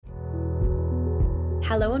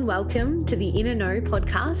Hello and welcome to the Inner Know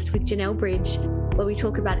podcast with Janelle Bridge, where we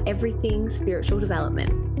talk about everything spiritual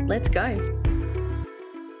development. Let's go.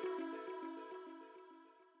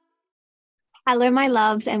 Hello, my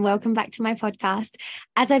loves, and welcome back to my podcast.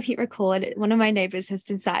 As I've hit record, one of my neighbors has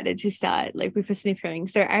decided to start with a sniffling.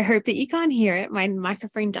 So I hope that you can't hear it. My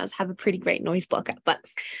microphone does have a pretty great noise blocker, but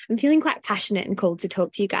I'm feeling quite passionate and called to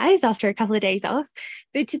talk to you guys after a couple of days off.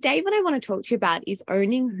 So today, what I want to talk to you about is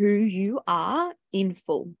owning who you are in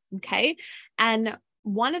full. Okay. And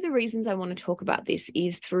one of the reasons I want to talk about this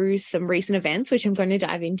is through some recent events, which I'm going to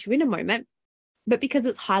dive into in a moment, but because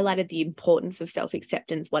it's highlighted the importance of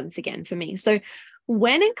self-acceptance once again for me. So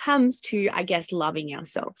when it comes to, loving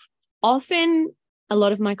ourselves, often a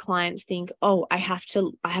lot of my clients think, oh, I have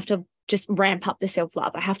to just ramp up the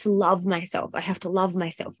self-love. I have to love myself. I have to love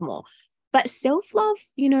myself more. But self-love,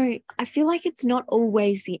 I feel like it's not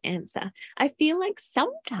always the answer. I feel like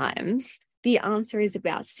sometimes the answer is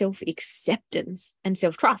about self-acceptance and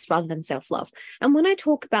self-trust rather than self-love. And when I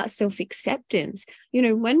talk about self-acceptance,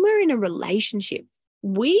 when we're in a relationship,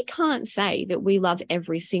 we can't say that we love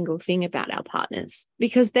every single thing about our partners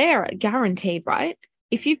because they're guaranteed, right?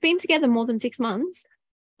 If you've been together more than 6 months,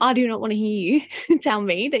 I do not want to hear you tell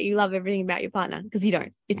me that you love everything about your partner because you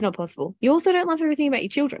don't. It's not possible. You also don't love everything about your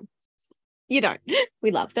children. You don't. We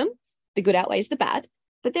love them. The good outweighs the bad.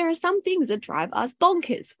 But there are some things that drive us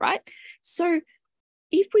bonkers, right? So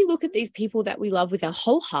if we look at these people that we love with our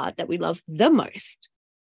whole heart, that we love the most,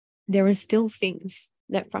 there are still things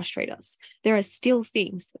that frustrate us. There are still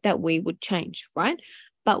things that we would change, right?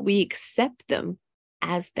 But we accept them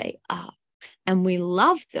as they are and we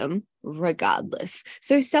love them regardless.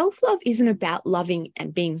 So self-love isn't about loving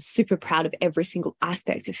and being super proud of every single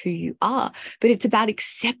aspect of who you are, but it's about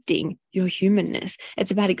accepting your humanness. It's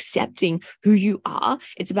about accepting who you are.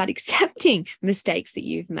 It's about accepting mistakes that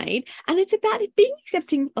you've made. And it's about it being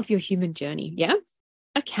accepting of your human journey. Yeah.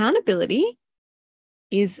 Accountability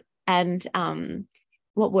is, and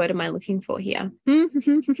what word am I looking for here?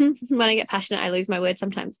 When I get passionate, I lose my word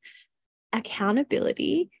sometimes.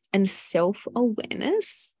 Accountability and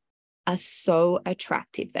self-awareness are so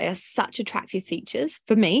attractive. They are such attractive features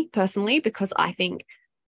for me personally, because I think,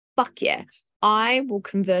 fuck yeah, I will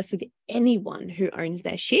converse with anyone who owns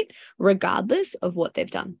their shit, regardless of what they've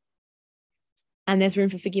done. And there's room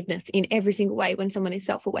for forgiveness in every single way when someone is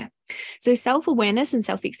self-aware. So self-awareness and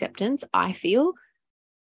self-acceptance, I feel,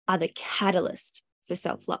 are the catalyst for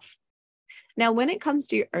self-love. Now, when it comes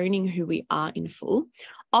to owning who we are in full,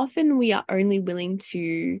 often we are only willing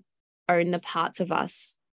to own the parts of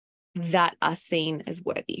us that are seen as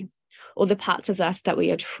worthy, or the parts of us that we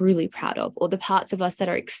are truly proud of, or the parts of us that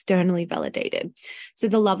are externally validated. So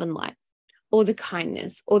the love and light, or the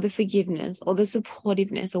kindness, or the forgiveness, or the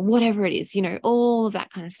supportiveness, or whatever it is, all of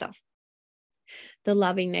that kind of stuff. The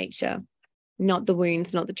loving nature, not the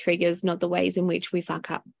wounds, not the triggers, not the ways in which we fuck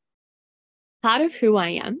up. Part of who I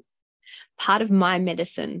am, part of my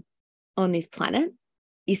medicine on this planet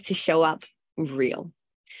is to show up real,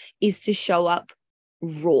 is to show up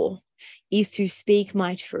raw, is to speak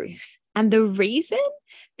my truth. And the reason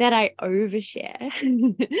that I overshare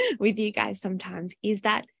with you guys sometimes is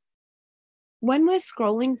that when we're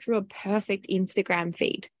scrolling through a perfect Instagram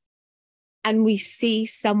feed and we see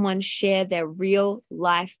someone share their real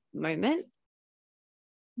life moment,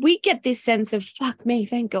 we get this sense of, fuck me,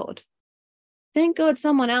 thank God. Thank God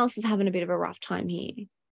someone else is having a bit of a rough time here.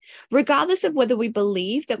 Regardless of whether we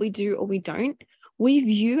believe that we do or we don't, we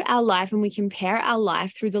view our life and we compare our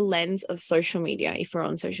life through the lens of social media, if we're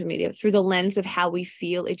on social media, through the lens of how we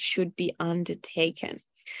feel it should be undertaken.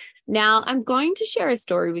 Now, I'm going to share a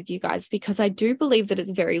story with you guys because I do believe that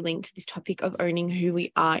it's very linked to this topic of owning who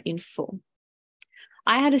we are in full.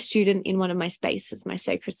 I had a student in one of my spaces, my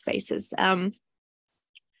sacred spaces,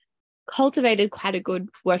 cultivated quite a good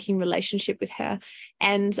working relationship with her.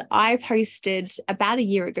 And I posted about a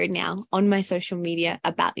year ago now on my social media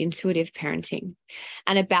about intuitive parenting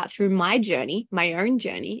and about, through my journey, my own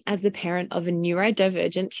journey as the parent of a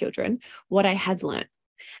neurodivergent children, what I had learned.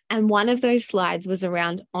 And one of those slides was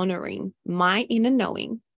around honoring my inner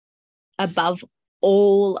knowing above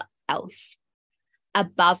all else,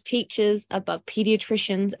 above teachers, above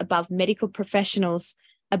pediatricians, above medical professionals,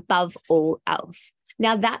 above all else.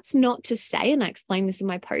 Now, that's not to say, and I explain this in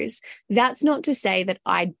my post, that's not to say that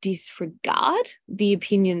I disregard the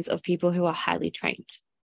opinions of people who are highly trained.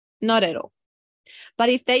 Not at all. But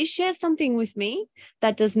if they share something with me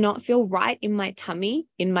that does not feel right in my tummy,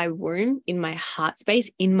 in my womb, in my heart space,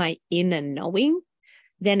 in my inner knowing,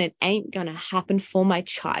 then it ain't going to happen for my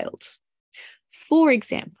child. For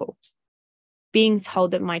example, being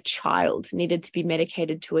told that my child needed to be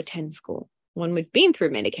medicated to attend school. when we'd been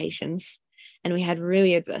through medications and we had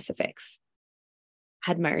really adverse effects,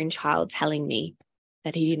 had my own child telling me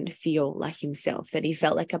that he didn't feel like himself, that he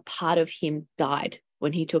felt like a part of him died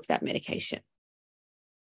when he took that medication.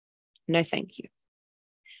 No, thank you.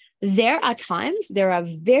 There are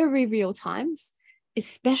very real times,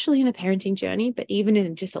 especially in a parenting journey, but even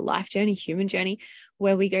in just a life journey, human journey,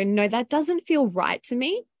 where we go, no, that doesn't feel right to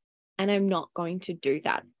me, and I'm not going to do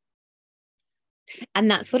that. And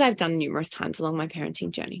that's what I've done numerous times along my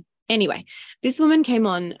parenting journey. Anyway, this woman came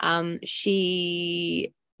on.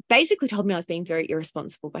 She basically told me I was being very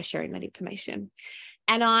irresponsible by sharing that information.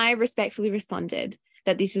 And I respectfully responded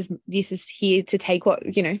that this is here to take what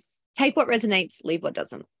resonates, leave what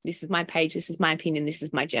doesn't. This is my page. This is my opinion. This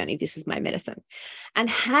is my journey. This is my medicine. And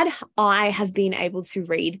had I have been able to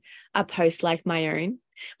read a post like my own,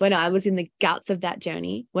 when I was in the guts of that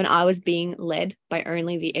journey, when I was being led by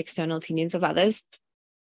only the external opinions of others,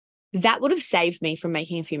 that would have saved me from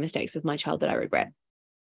making a few mistakes with my child that I regret.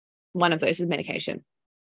 One of those is medication.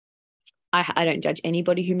 I don't judge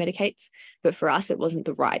anybody who medicates, but for us, it wasn't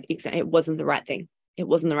the right thing. It wasn't the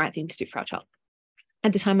right thing to do for our child.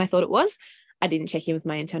 At the time I thought it was, I didn't check in with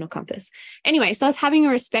my internal compass. Anyway, so I was having a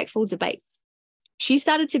respectful debate. She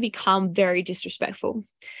started to become very disrespectful.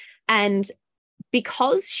 And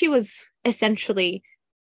because she was essentially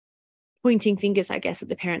pointing fingers, I guess, at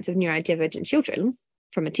the parents of neurodivergent children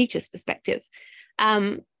from a teacher's perspective,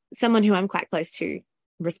 someone who I'm quite close to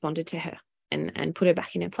responded to her and put her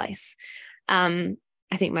back in her place.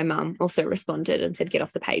 I think my mum also responded and said, get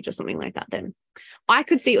off the page or something like that. Then I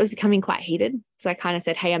could see it was becoming quite heated. So I kind of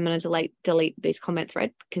said, hey, I'm going to delete this comment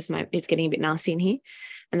thread because it's getting a bit nasty in here.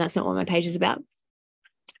 And that's not what my page is about.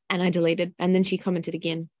 And I deleted. And then she commented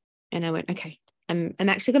again. And I went, okay, I'm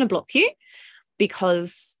actually going to block you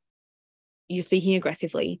because you're speaking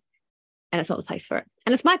aggressively and it's not the place for it.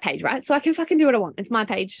 And it's my page, right? So I can fucking do what I want. It's my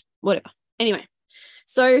page, whatever. Anyway,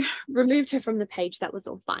 so removed her from the page. That was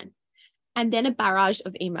all fine. And then a barrage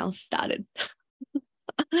of emails started.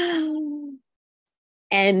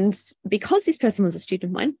 And because this person was a student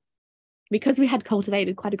of mine, because we had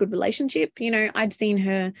cultivated quite a good relationship, I'd seen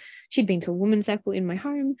her, she'd been to a women's circle in my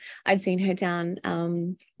home. I'd seen her down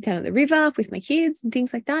at the river with my kids and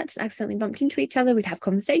things like that. Just accidentally bumped into each other. We'd have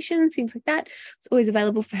conversations, things like that. It's always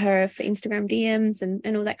available for her for Instagram DMs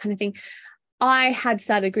and all that kind of thing. I had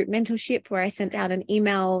started a group mentorship where I sent out an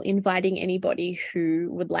email inviting anybody who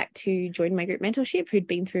would like to join my group mentorship, who'd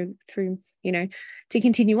been through, to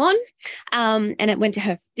continue on. And it went to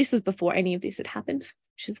her. This was before any of this had happened,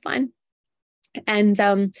 which is fine. And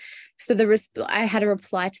so I had a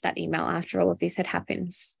reply to that email after all of this had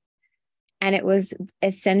happened. And it was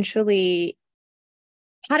essentially,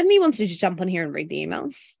 part of me wants to just jump on here and read the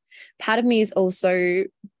emails. Part of me is also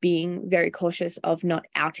being very cautious of not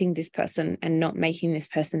outing this person and not making this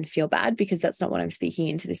person feel bad, because that's not what I'm speaking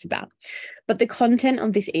into this about. But the content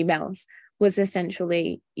of these emails was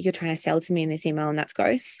essentially, you're trying to sell to me in this email, and that's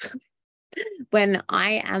gross. When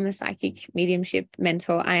I am a psychic mediumship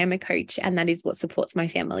mentor, I am a coach, and that is what supports my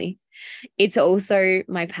family. It's also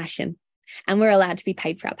my passion. And we're allowed to be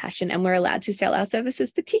paid for our passion, and we're allowed to sell our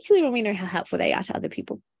services, particularly when we know how helpful they are to other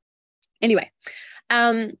people. Anyway,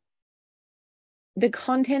 the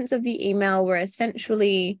contents of the email were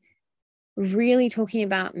essentially really talking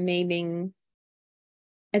about me being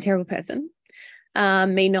a terrible person,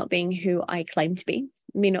 me not being who I claim to be,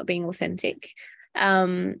 me not being authentic.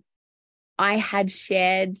 I had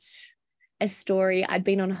shared a story. I'd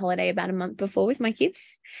been on holiday about a month before with my kids,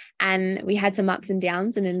 and we had some ups and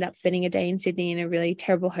downs and ended up spending a day in Sydney in a really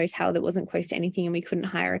terrible hotel that wasn't close to anything, and we couldn't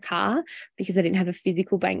hire a car because I didn't have a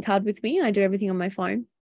physical bank card with me. I do everything on my phone.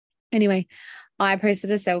 Anyway, I posted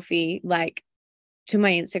a selfie to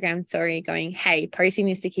my Instagram story going, hey, posting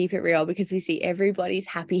this to keep it real because we see everybody's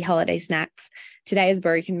happy holiday snaps. Today has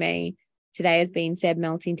broken me. Today has been Seb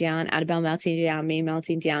melting down, Adabel melting down, me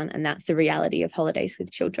melting down, and that's the reality of holidays with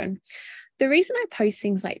children. The reason I post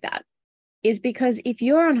things like that is because if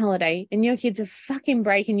you're on holiday and your kids are fucking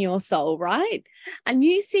breaking your soul, right? And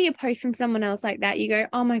you see a post from someone else like that, you go,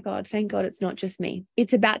 oh my God, thank God it's not just me.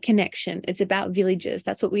 It's about connection. It's about villages.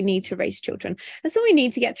 That's what we need to raise children. That's what we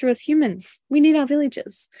need to get through as humans. We need our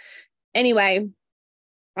villages. Anyway,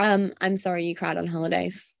 I'm sorry you cried on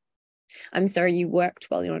holidays. I'm sorry you worked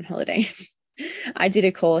while you're on holiday. I did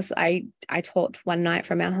a course. I taught one night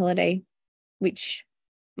from our holiday, which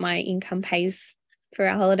my income pays for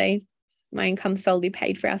our holidays. My income solely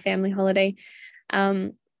paid for our family holiday.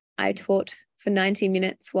 I taught for 90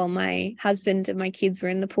 minutes while my husband and my kids were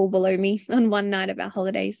in the pool below me on one night of our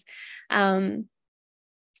holidays.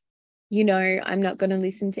 I'm not going to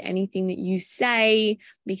listen to anything that you say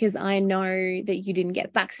because I know that you didn't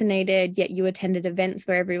get vaccinated, yet you attended events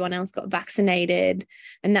where everyone else got vaccinated.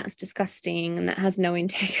 And that's disgusting. And that has no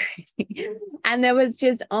integrity. And there was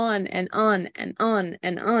just on and on and on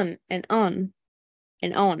and on and on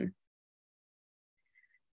and on.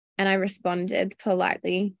 And I responded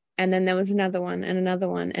politely. And then there was another one and another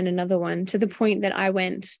one and another one, to the point that I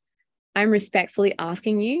went, I'm respectfully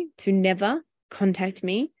asking you to never contact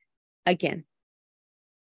me again.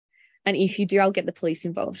 And if you do, I'll get the police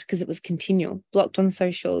involved, because it was continual. Blocked on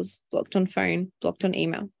socials, blocked on phone, blocked on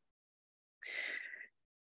email.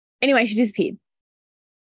 Anyway, she disappeared.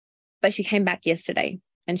 But she came back yesterday,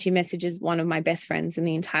 and she messages one of my best friends in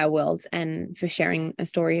the entire world, and for sharing a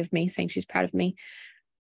story of me, saying she's proud of me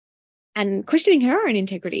and questioning her own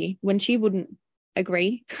integrity when she wouldn't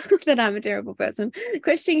agree that I'm a terrible person,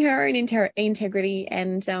 questioning her own integrity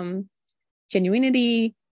and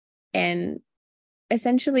genuinity, and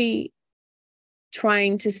essentially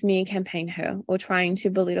trying to smear campaign her or trying to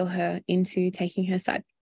belittle her into taking her side.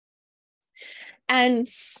 And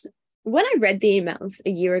when I read the emails a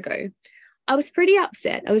year ago, I was pretty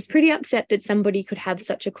upset. I was pretty upset that somebody could have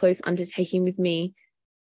such a close undertaking with me,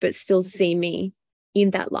 but still see me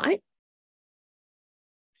in that light.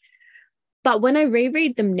 But when I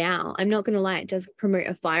reread them now, I'm not going to lie, it does promote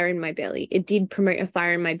a fire in my belly. It did promote a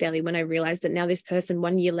fire in my belly when I realized that now this person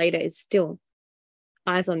 1 year later is still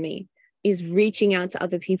eyes on me, is reaching out to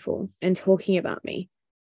other people and talking about me.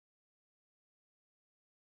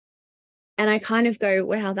 And I kind of go,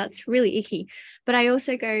 wow, that's really icky. But I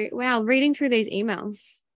also go, wow, reading through these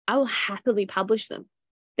emails, I will happily publish them.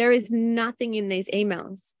 There is nothing in these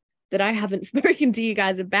emails that I haven't spoken to you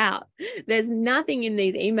guys about. There's nothing in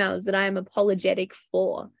these emails that I am apologetic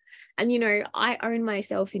for. And, I own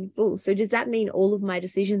myself in full. So does that mean all of my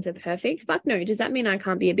decisions are perfect? Fuck no. Does that mean I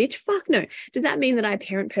can't be a bitch? Fuck no. Does that mean that I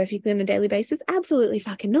parent perfectly on a daily basis? Absolutely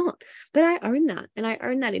fucking not. But I own that, and I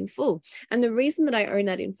own that in full. And the reason that I own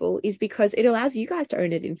that in full is because it allows you guys to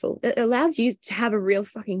own it in full. It allows you to have a real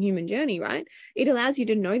fucking human journey, right? It allows you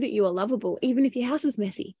to know that you are lovable, even if your house is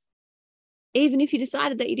messy. Even if you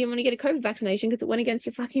decided that you didn't want to get a COVID vaccination because it went against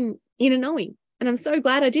your fucking inner knowing. And I'm so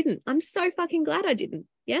glad I didn't. I'm so fucking glad I didn't.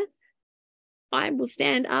 Yeah. I will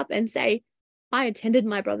stand up and say, I attended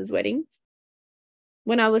my brother's wedding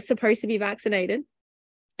when I was supposed to be vaccinated,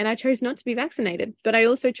 and I chose not to be vaccinated, but I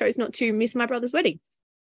also chose not to miss my brother's wedding.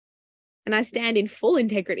 And I stand in full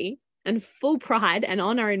integrity and full pride and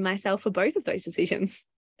honor in myself for both of those decisions.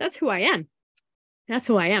 That's who I am. That's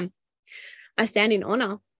who I am. I stand in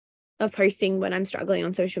honor of posting when I'm struggling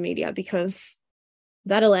on social media, because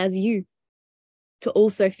that allows you to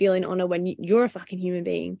also feel in honor when you're a fucking human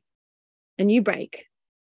being and you break.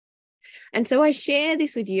 And so I share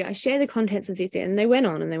this with you. I share the contents of this, and they went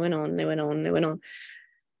on and they went on and they went on and they went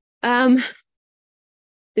on.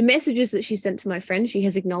 The messages that she sent to my friend, she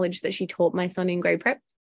has acknowledged that she taught my son in grade prep,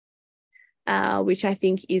 which I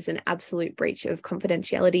think is an absolute breach of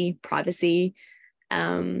confidentiality, privacy,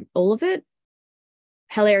 all of it.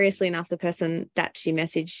 Hilariously enough, the person that she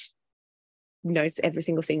messaged knows every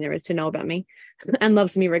single thing there is to know about me and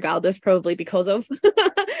loves me regardless, probably because of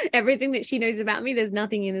everything that she knows about me. There's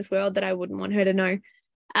nothing in this world that I wouldn't want her to know.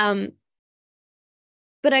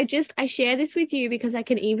 But I share this with you because I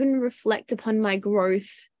can even reflect upon my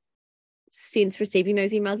growth since receiving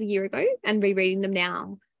those emails a year ago and rereading them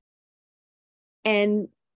now. And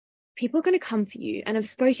people are going to come for you. And I've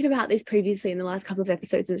spoken about this previously in the last couple of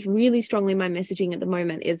episodes. It's really strongly my messaging at the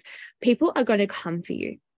moment is people are going to come for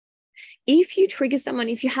you. If you trigger someone,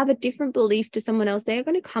 if you have a different belief to someone else, they're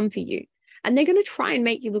going to come for you, and they're going to try and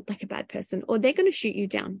make you look like a bad person, or they're going to shoot you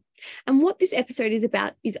down. And what this episode is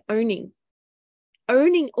about is owning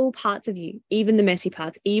all parts of you, even the messy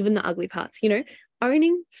parts, even the ugly parts,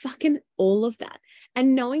 owning fucking all of that.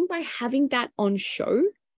 And knowing by having that on show,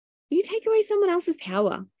 you take away someone else's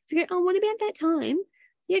power to go, oh, what about that time?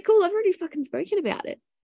 Yeah, cool. I've already fucking spoken about it.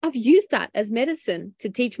 I've used that as medicine to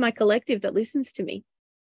teach my collective that listens to me.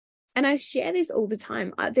 And I share this all the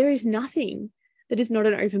time. There is nothing that is not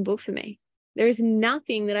an open book for me. There is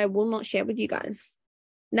nothing that I will not share with you guys.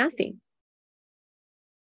 Nothing.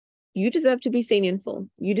 You deserve to be seen in full.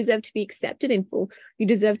 You deserve to be accepted in full. You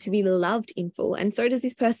deserve to be loved in full. And so does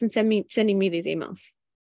this person sending me these emails.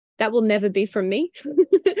 That will never be from me.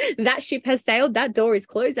 That ship has sailed. That door is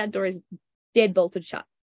closed. That door is dead bolted shut.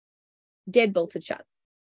 Dead bolted shut.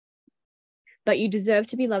 But you deserve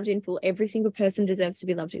to be loved in full. Every single person deserves to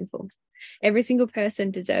be loved in full. Every single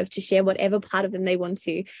person deserves to share whatever part of them they want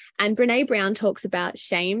to. And Brene Brown talks about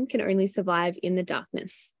shame can only survive in the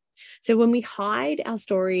darkness. So when we hide our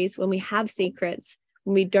stories, when we have secrets,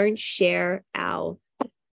 when we don't share our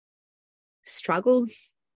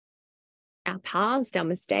struggles, our past, our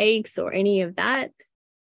mistakes, or any of that,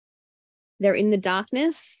 they're in the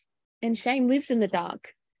darkness, and shame lives in the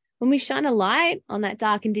dark. When we shine a light on that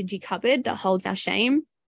dark and dingy cupboard that holds our shame,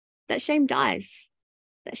 that shame dies.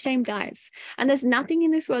 That shame dies. And there's nothing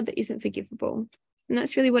in this world that isn't forgivable. And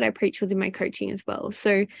that's really what I preach within my coaching as well.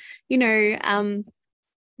 So,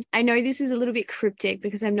 I know this is a little bit cryptic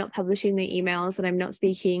because I'm not publishing the emails and I'm not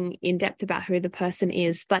speaking in depth about who the person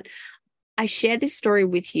is, but I share this story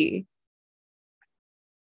with you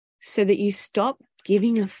so that you stop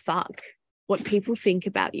giving a fuck what people think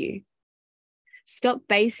about you. Stop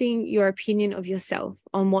basing your opinion of yourself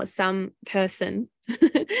on what some person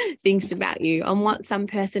thinks about you, on what some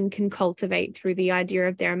person can cultivate through the idea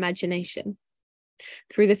of their imagination,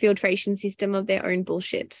 through the filtration system of their own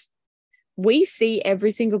bullshit. We see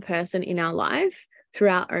every single person in our life through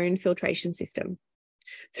our own filtration system,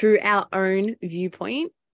 through our own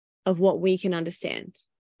viewpoint of what we can understand,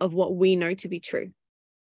 of what we know to be true.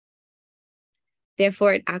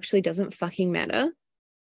 Therefore, it actually doesn't fucking matter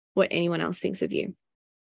what anyone else thinks of you.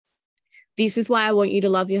 This is why I want you to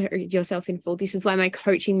love yourself in full. This is why my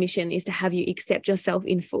coaching mission is to have you accept yourself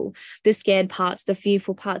in full. The scared parts, the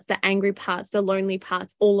fearful parts, the angry parts, the lonely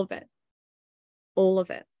parts, all of it. All of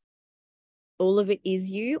it. All of it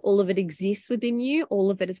is you. All of it exists within you.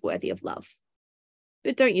 All of it is worthy of love.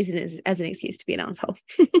 But don't use it as an excuse to be an asshole.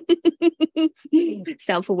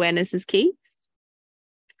 Self-awareness is key.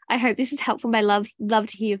 I hope this is helpful. My love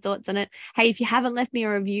to hear your thoughts on it. Hey, if you haven't left me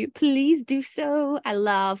a review, please do so. I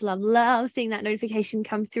love seeing that notification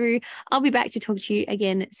come through. I'll be back to talk to you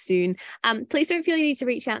again soon. Please don't feel you need to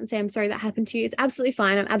reach out and say, I'm sorry that happened to you. It's absolutely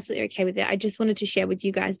fine. I'm absolutely okay with it. I just wanted to share with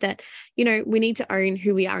you guys that, we need to own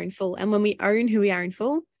who we are in full. And when we own who we are in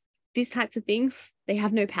full, these types of things, they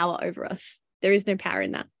have no power over us. There is no power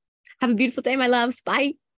in that. Have a beautiful day, my loves.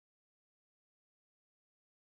 Bye.